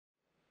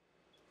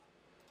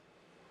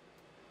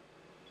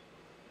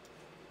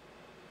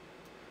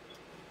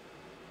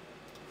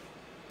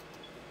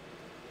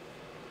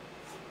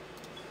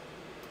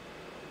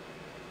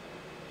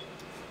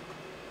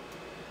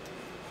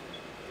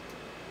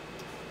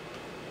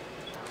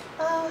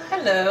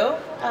Hello,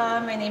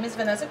 my name is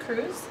Vanessa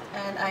Cruz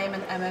and I am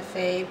an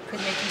MFA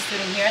printmaking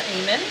student here at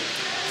Lehman.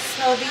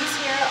 So these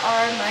here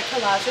are my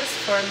collages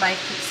for my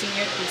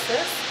senior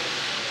thesis.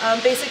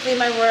 Basically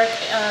my work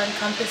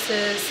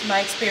encompasses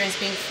my experience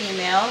being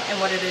female and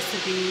what it is to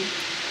be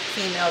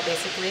female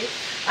basically.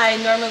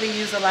 I normally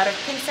use a lot of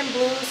pinks and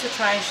blues to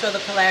try and show the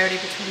polarity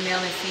between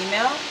male and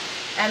female.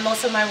 And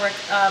most of my work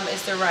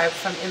is derived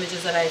from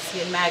images that I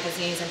see in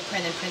magazines and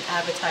print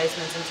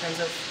advertisements in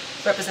terms of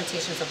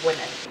representations of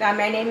women.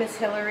 My name is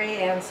Hillary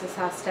Ann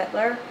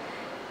Stetler.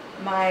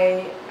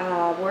 My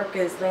work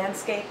is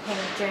landscape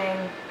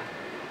painting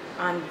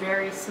on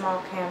very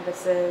small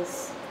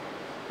canvases.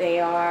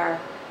 They are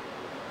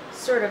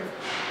sort of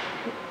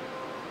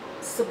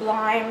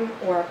sublime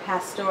or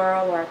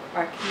pastoral or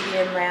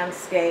Arcadian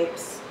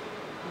landscapes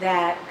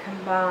that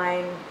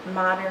combine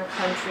modern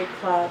country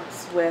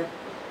clubs with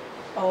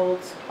old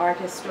art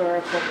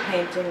historical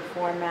painting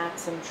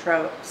formats and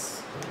tropes.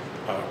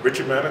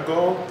 Richard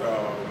Manigault,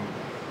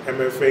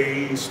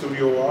 MFA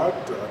Studio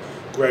Art,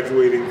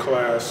 graduating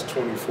class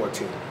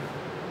 2014.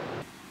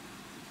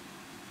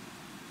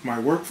 My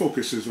work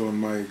focuses on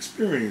my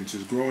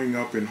experiences growing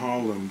up in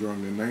Harlem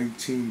during the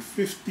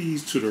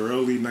 1950s to the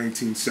early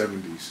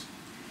 1970s.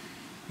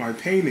 My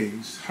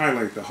paintings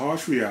highlight the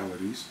harsh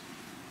realities,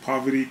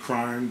 poverty,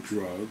 crime,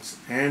 drugs,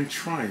 and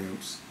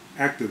triumphs,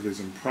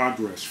 activism,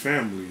 progress,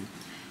 family,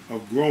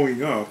 of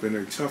growing up in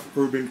a tough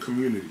urban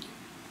community.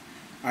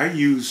 I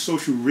use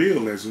social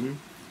realism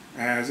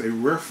as a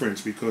reference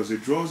because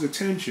it draws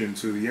attention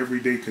to the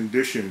everyday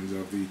conditions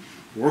of the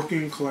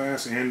working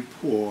class and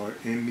poor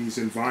in these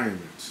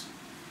environments.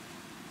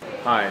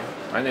 Hi,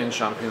 my name is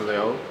Champagne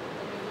Liu,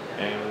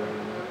 and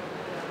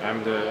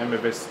I'm the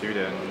MFA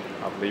student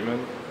of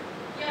Lehman.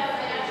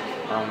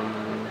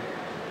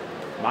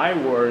 My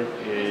work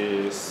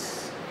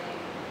is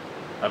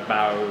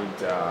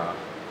about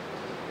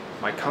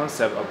my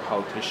concept of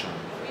politician,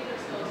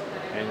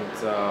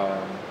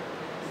 and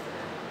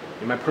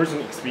in my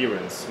personal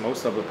experience,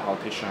 most of the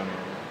politicians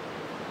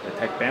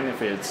take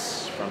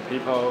benefits from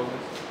people,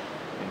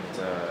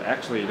 and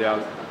actually they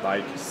are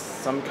like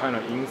some kind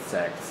of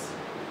insects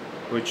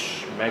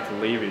which make a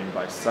living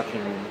by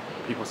sucking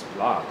people's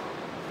blood.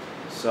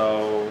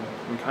 So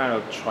I'm kind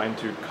of trying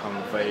to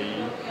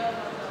convey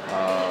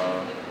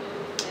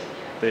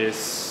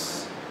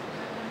this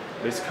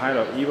kind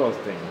of evil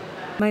thing.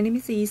 My name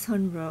is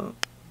Lee-Sun Ro.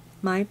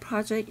 My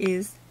project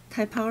is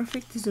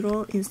typographic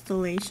digital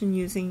installation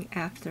using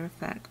After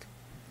Effects,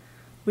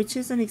 which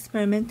is an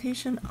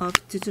experimentation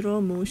of digital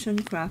motion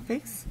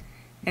graphics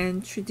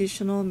and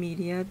traditional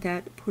media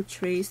that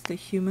portrays the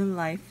human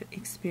life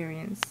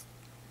experience.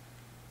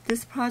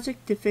 This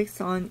project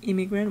depicts an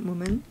immigrant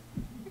woman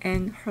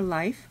and her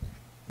life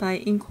by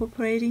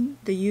incorporating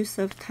the use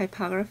of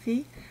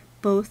typography,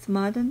 both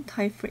modern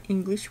type for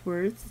English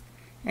words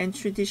and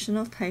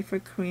traditional type for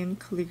Korean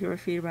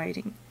calligraphy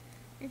writing,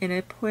 in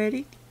a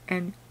poetic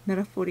and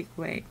metaphoric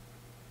way.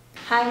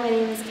 Hi, my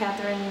name is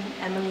Catherine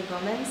Emily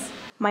Gomez.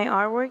 My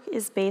artwork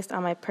is based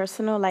on my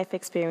personal life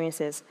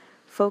experiences,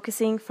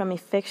 focusing from a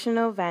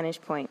fictional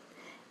vantage point.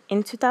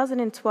 In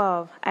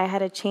 2012, I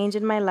had a change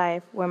in my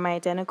life where my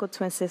identical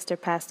twin sister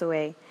passed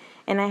away,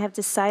 and I have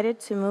decided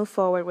to move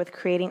forward with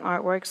creating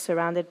artwork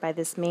surrounded by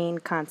this main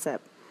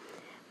concept.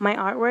 My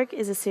artwork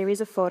is a series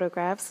of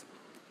photographs.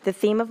 The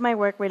theme of my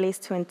work relates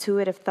to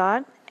intuitive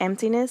thought,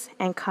 emptiness,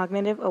 and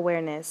cognitive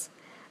awareness.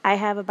 I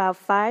have about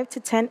 5 to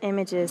 10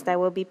 images that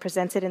will be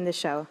presented in the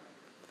show.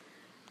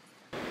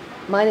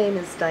 My name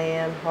is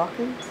Diane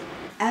Hawkins.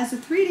 As a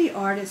 3D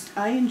artist,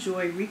 I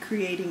enjoy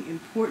recreating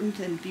important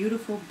and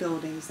beautiful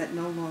buildings that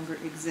no longer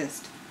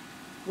exist,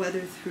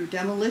 whether through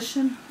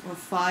demolition or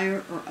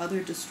fire or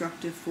other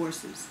destructive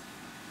forces.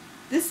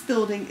 This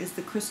building is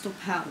the Crystal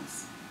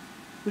Palace,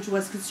 which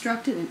was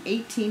constructed in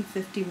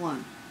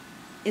 1851.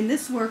 In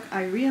this work,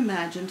 I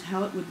reimagined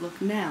how it would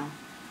look now,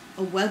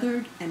 a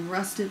weathered and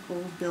rusted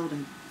old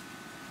building.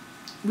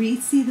 We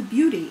see the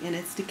beauty in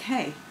its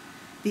decay,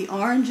 the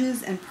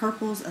oranges and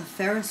purples of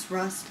ferrous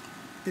rust,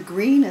 the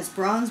green as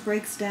bronze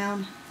breaks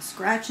down, the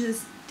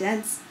scratches,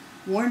 dents,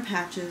 worn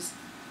patches.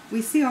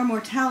 We see our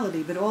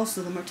mortality, but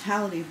also the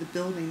mortality of the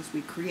buildings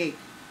we create.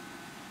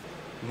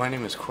 My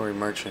name is Corey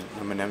Merchant.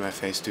 I'm an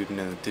MFA student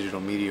in the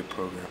Digital Media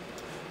program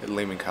at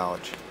Lehman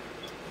College.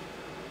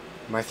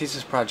 My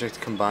thesis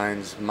project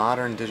combines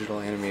modern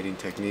digital animating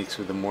techniques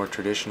with a more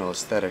traditional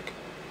aesthetic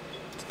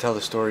to tell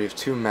the story of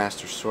two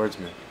master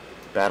swordsmen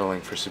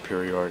battling for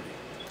superiority.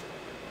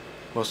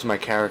 Most of my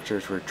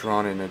characters were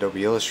drawn in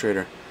Adobe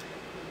Illustrator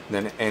and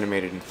then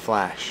animated in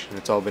Flash, and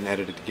it's all been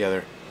edited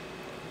together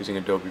using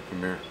Adobe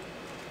Premiere.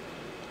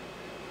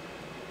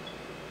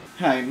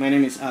 Hi, my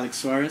name is Alex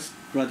Suarez,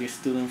 graduate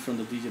student from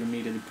the Digital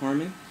Media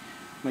Department.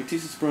 My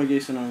thesis project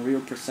is an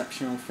unreal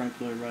perception of Frank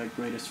Lloyd Wright's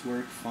greatest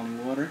work,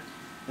 Falling Water,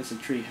 as a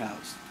tree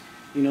house.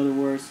 In other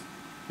words,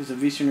 it's a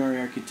visionary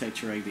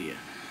architecture idea.